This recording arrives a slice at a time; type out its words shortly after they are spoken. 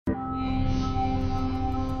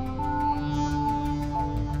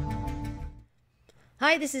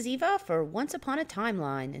Hi, this is Eva for Once Upon a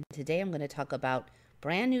Timeline, and today I'm going to talk about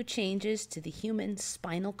brand new changes to the human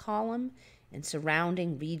spinal column and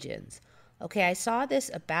surrounding regions. Okay, I saw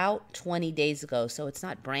this about 20 days ago, so it's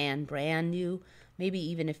not brand new, maybe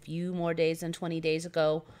even a few more days than 20 days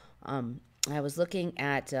ago. I was looking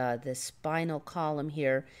at the spinal column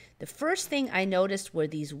here. The first thing I noticed were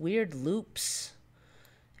these weird loops.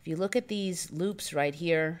 If you look at these loops right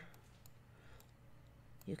here,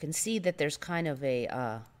 you can see that there's kind of it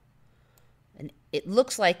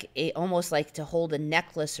looks like almost like to hold a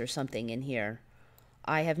necklace or something in here.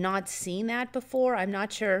 I have not seen that before. I'm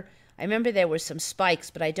not sure. I remember there were some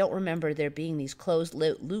spikes, but I don't remember there being these closed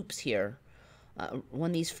loops here.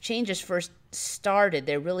 When these changes first started,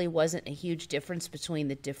 there really wasn't a huge difference between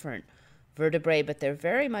the different vertebrae, but they're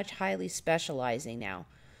very much highly specializing now.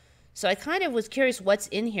 So I kind of was curious what's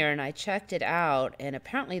in here, and I checked it out, and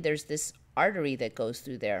apparently there's this artery that goes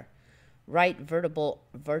through there. Right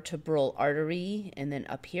vertebral artery, and then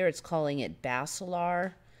up here it's calling it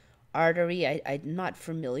basilar artery. I'm not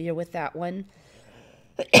familiar with that one.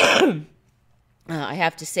 I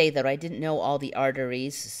have to say that I didn't know all the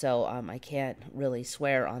arteries, so I can't really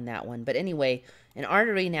swear on that one. But anyway, an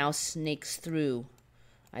artery now snakes through,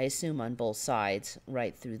 I assume on both sides,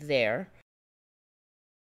 right through there.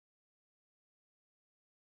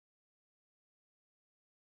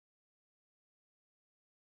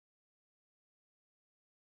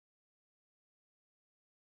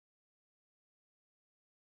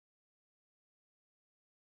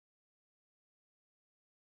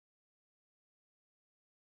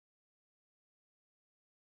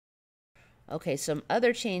 Okay, some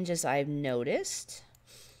other changes I've noticed.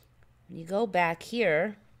 When you go back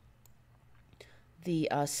here, the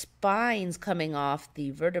spines coming off the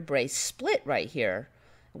vertebrae split right here.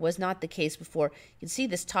 It was not the case before. You can see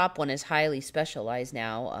this top one is highly specialized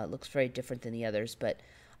now. It looks very different than the others, but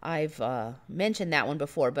I've mentioned that one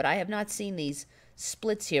before, but I have not seen these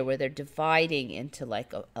splits here where they're dividing into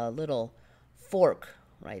like a little fork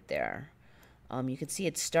right there. You can see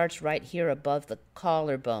it starts right here above the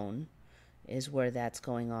collarbone is where that's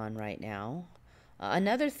going on right now.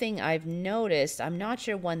 Another thing I've noticed, I'm not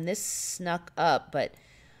sure when this snuck up, but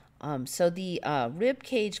so the rib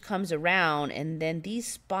cage comes around, and then these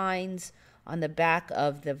spines on the back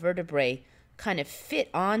of the vertebrae kind of fit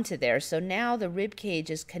onto there. So now the rib cage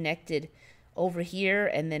is connected over here,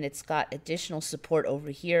 and then it's got additional support over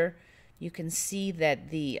here. You can see that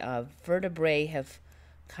the vertebrae have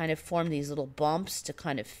kind of formed these little bumps to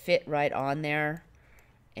kind of fit right on there.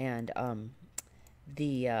 And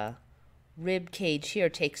the rib cage here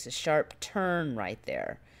takes a sharp turn right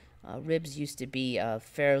there. Ribs used to be a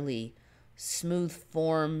fairly smooth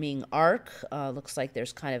forming arc. Looks like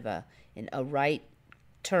there's kind of a right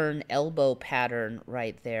turn elbow pattern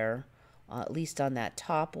right there, at least on that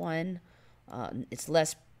top one. It's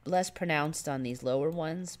less pronounced on these lower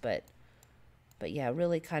ones, but yeah,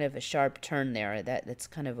 really kind of a sharp turn there. That's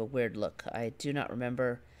kind of a weird look. I do not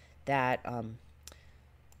remember that.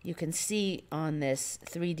 You can see on this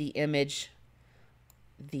 3D image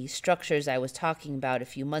the structures I was talking about a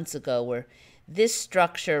few months ago, where this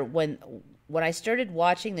structure, when I started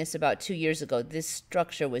watching this about 2 years ago, this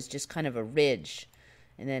structure was just kind of a ridge.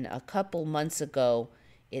 And then a couple months ago,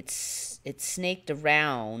 it snaked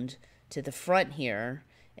around to the front here,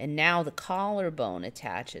 and now the collarbone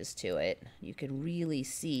attaches to it. You can really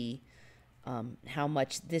see how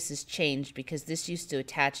much this has changed, because this used to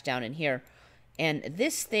attach down in here. And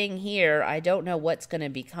this thing here, I don't know what's going to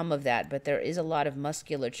become of that, but there is a lot of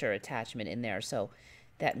musculature attachment in there, so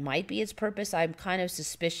that might be its purpose. I'm kind of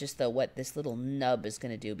suspicious, though, what this little nub is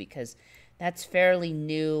going to do, because that's fairly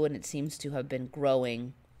new, and it seems to have been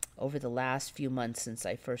growing over the last few months since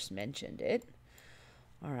I first mentioned it.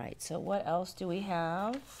 All right, so what else do we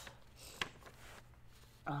have?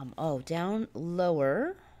 Oh, down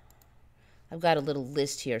lower, I've got a little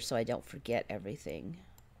list here so I don't forget everything.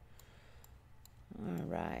 All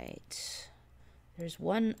right. There's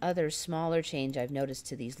one other smaller change I've noticed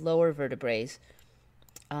to these lower vertebrae.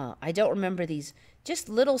 I don't remember these, just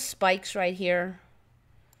little spikes right here.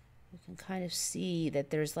 You can kind of see that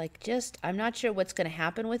there's like I'm not sure what's going to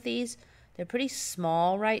happen with these. They're pretty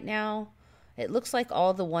small right now. It looks like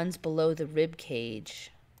all the ones below the rib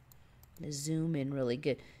cage. I'm going to zoom in really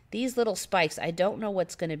good. These little spikes, I don't know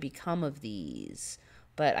what's going to become of these,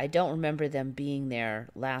 but I don't remember them being there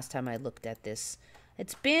last time I looked at this.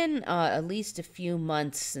 It's been at least a few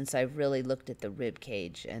months since I've really looked at the rib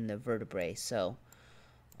cage and the vertebrae, so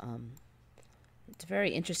it's very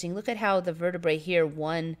interesting. Look at how the vertebrae here,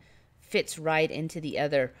 one fits right into the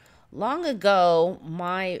other. Long ago,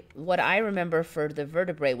 what I remember for the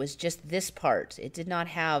vertebrae was just this part. It did not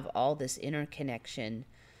have all this interconnection.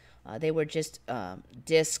 They were just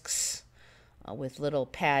discs with little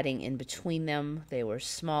padding in between them. They were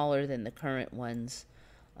smaller than the current ones.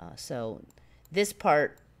 So this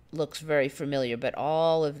part looks very familiar, but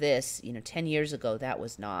all of this, 10 years ago, that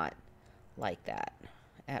was not like that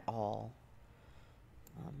at all.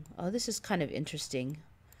 Oh, this is kind of interesting.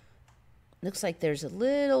 Looks like there's a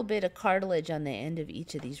little bit of cartilage on the end of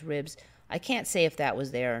each of these ribs. I can't say if that was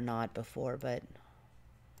there or not before, but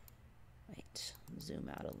wait, zoom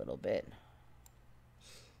out a little bit.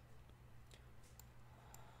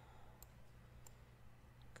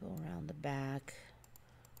 Go around the back.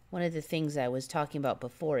 One of the things I was talking about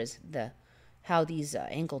before is how these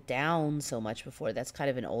angle down so much before. That's kind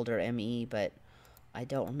of an older ME, but I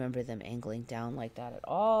don't remember them angling down like that at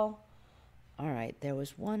all. All right, there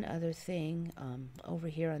was one other thing over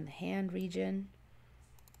here on the hand region.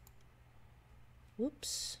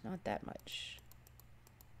 Whoops, not that much.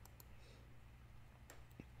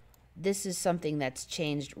 This is something that's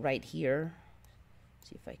changed right here.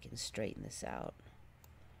 See if I can straighten this out.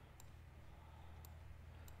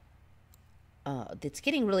 It's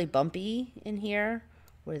getting really bumpy in here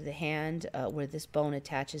where the hand, where this bone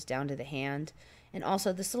attaches down to the hand. And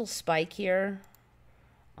also this little spike here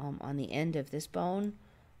on the end of this bone,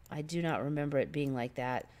 I do not remember it being like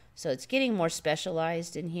that. So it's getting more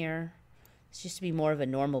specialized in here. It used to be more of a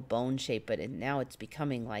normal bone shape, but now it's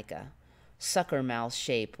becoming like a sucker mouth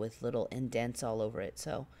shape with little indents all over it.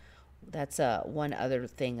 So that's one other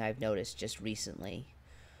thing I've noticed just recently.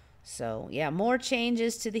 So yeah, more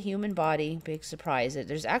changes to the human body. Big surprise.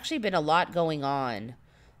 There's actually been a lot going on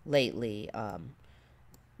lately.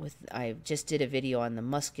 I just did a video on the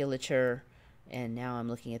musculature, and now I'm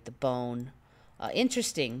looking at the bone.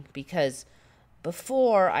 Interesting, because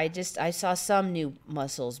before I saw some new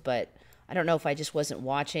muscles, but I don't know if I just wasn't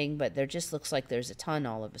watching, but there just looks like there's a ton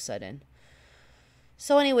all of a sudden.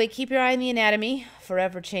 So anyway, keep your eye on the anatomy,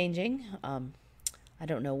 forever changing. I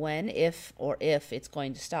don't know when, if it's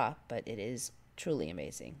going to stop, but it is truly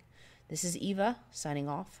amazing. This is Eva signing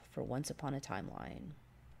off for Once Upon a Timeline.